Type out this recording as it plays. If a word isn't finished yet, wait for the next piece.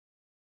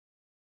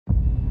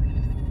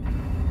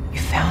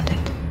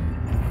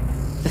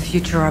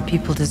future our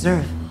people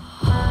deserve.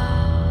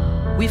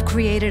 We've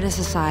created a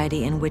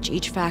society in which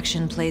each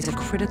faction plays a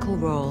critical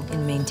role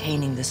in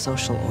maintaining the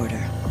social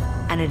order.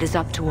 And it is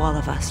up to all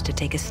of us to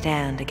take a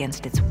stand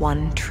against its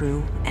one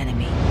true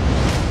enemy.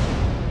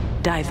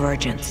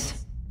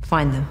 Divergence.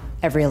 Find them.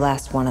 Every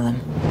last one of them.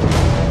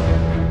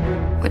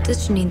 What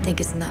does Janine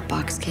think is in that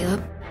box,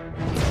 Caleb?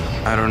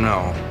 I don't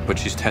know, but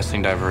she's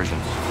testing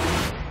divergence.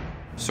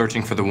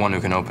 Searching for the one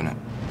who can open it.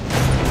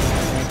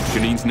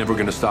 Janine's never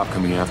gonna stop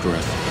coming after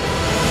us.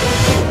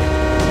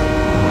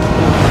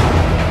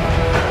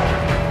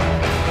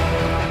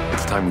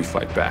 It's time we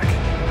fight back.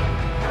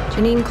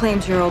 Janine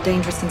claims you're all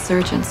dangerous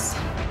insurgents.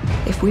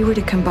 If we were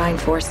to combine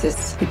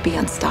forces, we'd be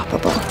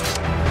unstoppable.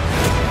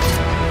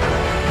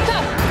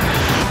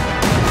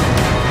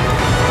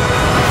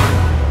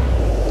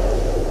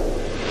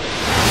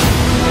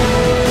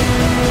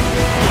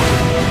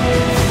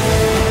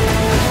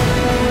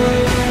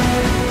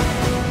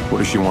 What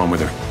does she want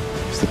with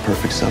her? She's the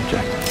perfect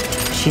subject.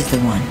 She's the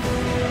one.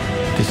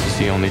 This is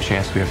the only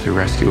chance we have to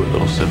rescue what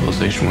little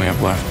civilization we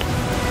have left.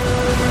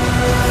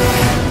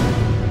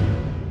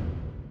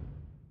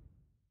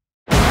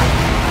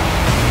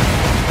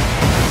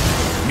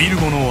 見る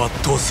者を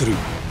圧倒する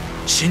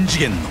新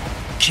次元の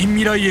近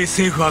未来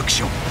SF アク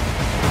ション。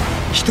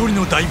一人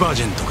のダイバー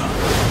ジェントが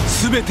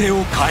全て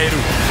を変える。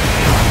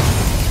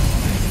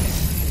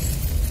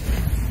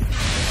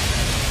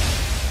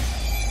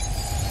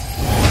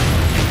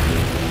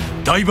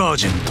ダイバー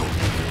ジェント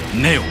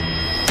Neo